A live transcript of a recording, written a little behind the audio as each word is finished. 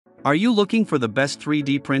Are you looking for the best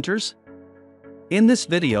 3D printers? In this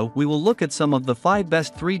video we will look at some of the 5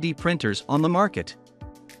 best 3D printers on the market.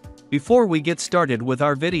 Before we get started with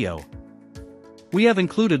our video, we have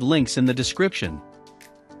included links in the description,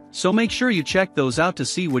 so make sure you check those out to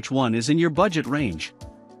see which one is in your budget range.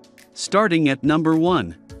 Starting at number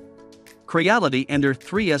 1. Creality Ender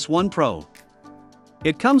 3S1 Pro.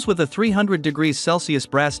 It comes with a 300 degrees Celsius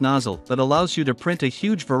brass nozzle that allows you to print a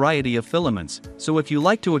huge variety of filaments, so if you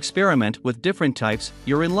like to experiment with different types,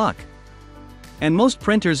 you're in luck. And most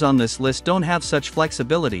printers on this list don't have such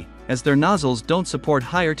flexibility, as their nozzles don't support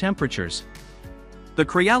higher temperatures. The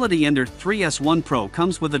Creality Ender 3S1 Pro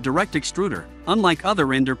comes with a direct extruder, unlike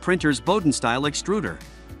other Ender printers' Bowden-style extruder.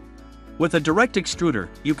 With a direct extruder,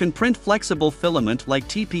 you can print flexible filament like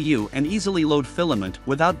TPU and easily load filament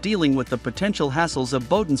without dealing with the potential hassles of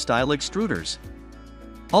Bowden-style extruders.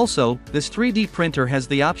 Also, this 3D printer has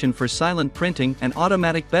the option for silent printing and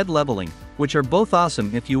automatic bed leveling, which are both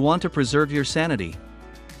awesome if you want to preserve your sanity.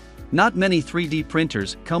 Not many 3D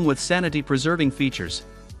printers come with sanity-preserving features.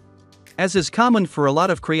 As is common for a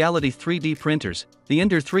lot of Creality 3D printers, the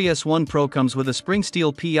Ender 3S1 Pro comes with a spring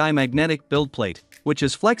steel PI magnetic build plate, which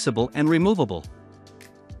is flexible and removable.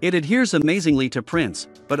 It adheres amazingly to prints,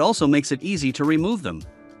 but also makes it easy to remove them.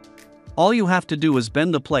 All you have to do is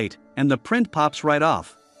bend the plate, and the print pops right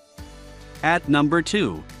off. At number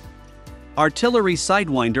 2. Artillery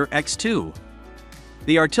Sidewinder X2.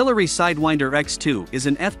 The Artillery Sidewinder X2 is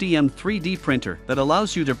an FDM 3D printer that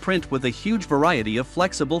allows you to print with a huge variety of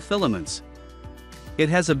flexible filaments. It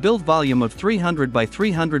has a build volume of 300 by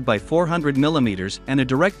 300 by 400 mm and a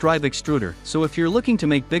direct drive extruder, so if you're looking to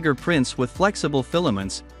make bigger prints with flexible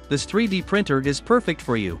filaments, this 3D printer is perfect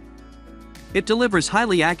for you. It delivers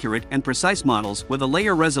highly accurate and precise models with a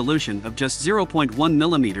layer resolution of just 0.1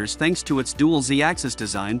 mm thanks to its dual Z-axis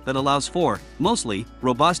design that allows for, mostly,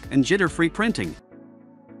 robust and jitter-free printing.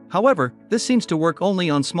 However, this seems to work only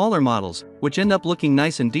on smaller models, which end up looking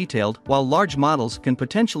nice and detailed, while large models can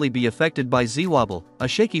potentially be affected by Z-wobble, a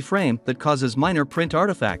shaky frame that causes minor print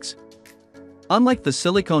artifacts. Unlike the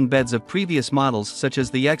silicone beds of previous models such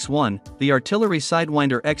as the X1, the Artillery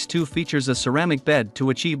Sidewinder X2 features a ceramic bed to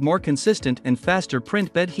achieve more consistent and faster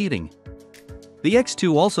print bed heating. The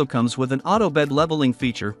X2 also comes with an auto bed leveling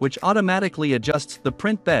feature which automatically adjusts the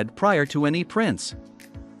print bed prior to any prints.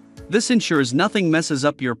 This ensures nothing messes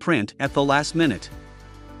up your print at the last minute.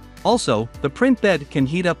 Also, the print bed can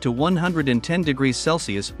heat up to 110 degrees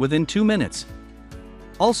Celsius within 2 minutes.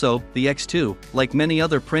 Also, the X2, like many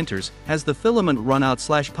other printers, has the filament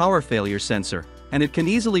runout/power failure sensor, and it can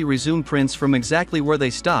easily resume prints from exactly where they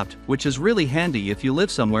stopped, which is really handy if you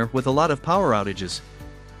live somewhere with a lot of power outages.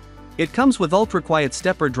 It comes with ultra-quiet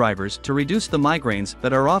stepper drivers to reduce the migraines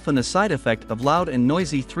that are often a side effect of loud and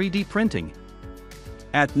noisy 3D printing.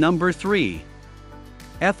 At number 3.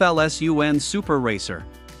 Flun Super Racer.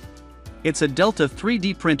 It's a Delta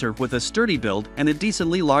 3D printer with a sturdy build and a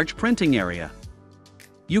decently large printing area.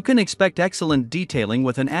 You can expect excellent detailing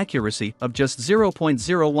with an accuracy of just 0.01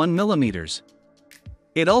 mm.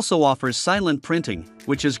 It also offers silent printing,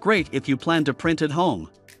 which is great if you plan to print at home.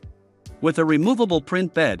 With a removable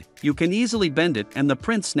print bed, you can easily bend it and the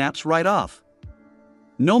print snaps right off.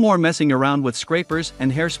 No more messing around with scrapers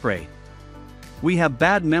and hairspray. We have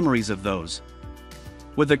bad memories of those.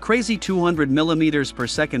 With a crazy 200 mm per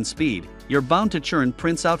second speed, you're bound to churn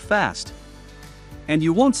prints out fast. And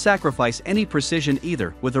you won't sacrifice any precision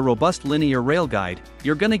either. With a robust linear rail guide,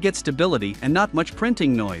 you're gonna get stability and not much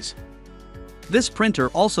printing noise. This printer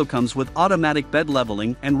also comes with automatic bed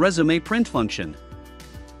leveling and resume print function.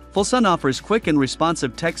 Flun offers quick and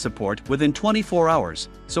responsive tech support within 24 hours,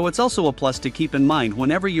 so it's also a plus to keep in mind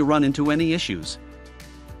whenever you run into any issues.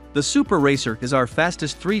 The Super Racer is our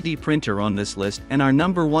fastest 3D printer on this list and our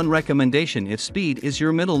number 1 recommendation if speed is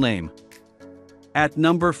your middle name. At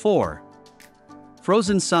number 4.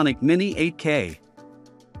 Frozen Sonic Mini 8K.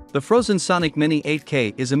 The Frozen Sonic Mini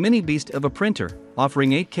 8K is a mini beast of a printer,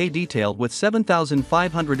 offering 8K detail with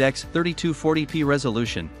 7500 x 3240p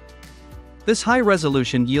resolution. This high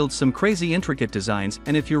resolution yields some crazy intricate designs,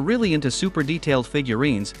 and if you're really into super detailed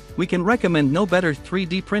figurines, we can recommend no better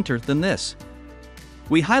 3D printer than this.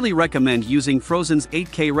 We highly recommend using Frozen's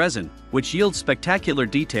 8K resin, which yields spectacular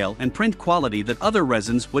detail and print quality that other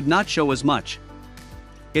resins would not show as much.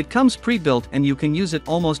 It comes pre-built and you can use it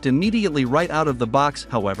almost immediately right out of the box.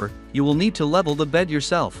 However, you will need to level the bed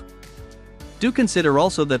yourself. Do consider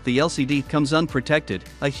also that the LCD comes unprotected,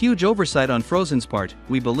 a huge oversight on Frozen's part,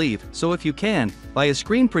 we believe, so if you can, buy a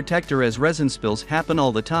screen protector as resin spills happen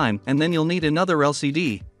all the time, and then you'll need another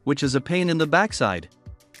LCD, which is a pain in the backside.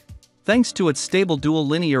 Thanks to its stable dual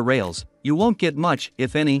linear rails, you won't get much,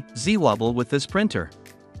 if any, Z-wobble with this printer.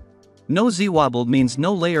 No Z-wobble means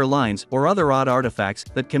no layer lines or other odd artifacts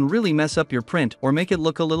that can really mess up your print or make it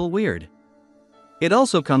look a little weird. It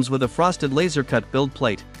also comes with a frosted laser cut build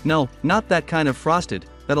plate, no, not that kind of frosted,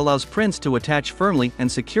 that allows prints to attach firmly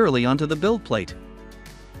and securely onto the build plate.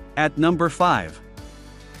 At number 5.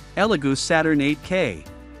 Elegus Saturn 8K.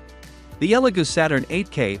 The Elegus Saturn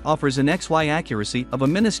 8K offers an XY accuracy of a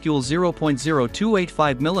minuscule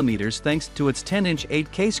 0.0285mm thanks to its 10-inch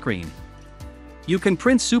 8K screen. You can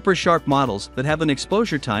print super sharp models that have an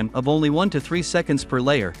exposure time of only 1 to 3 seconds per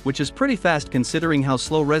layer, which is pretty fast considering how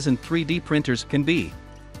slow resin 3D printers can be.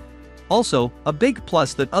 Also, a big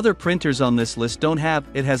plus that other printers on this list don't have,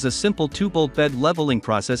 it has a simple 2-bolt bed leveling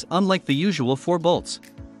process unlike the usual 4 bolts.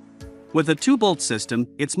 With a 2-bolt system,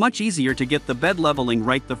 it's much easier to get the bed leveling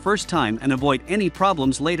right the first time and avoid any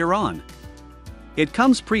problems later on. It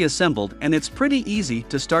comes pre-assembled and it's pretty easy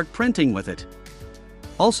to start printing with it.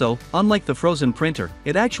 Also, unlike the frozen printer,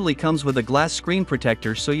 it actually comes with a glass screen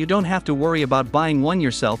protector so you don't have to worry about buying one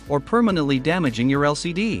yourself or permanently damaging your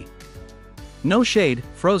LCD. No shade,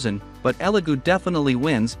 frozen, but Elegus definitely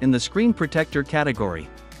wins in the screen protector category.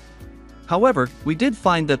 However, we did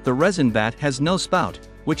find that the resin vat has no spout,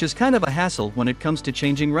 which is kind of a hassle when it comes to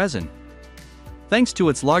changing resin. Thanks to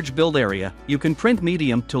its large build area, you can print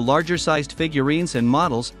medium to larger sized figurines and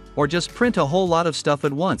models, or just print a whole lot of stuff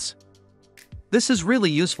at once. This is really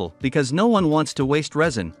useful because no one wants to waste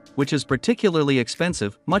resin, which is particularly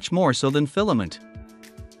expensive, much more so than filament.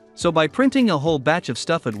 So by printing a whole batch of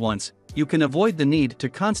stuff at once, you can avoid the need to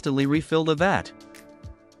constantly refill the vat.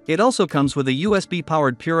 It also comes with a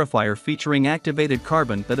USB-powered purifier featuring activated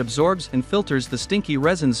carbon that absorbs and filters the stinky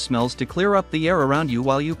resin smells to clear up the air around you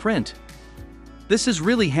while you print. This is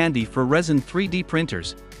really handy for resin 3D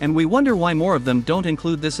printers, and we wonder why more of them don't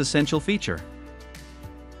include this essential feature.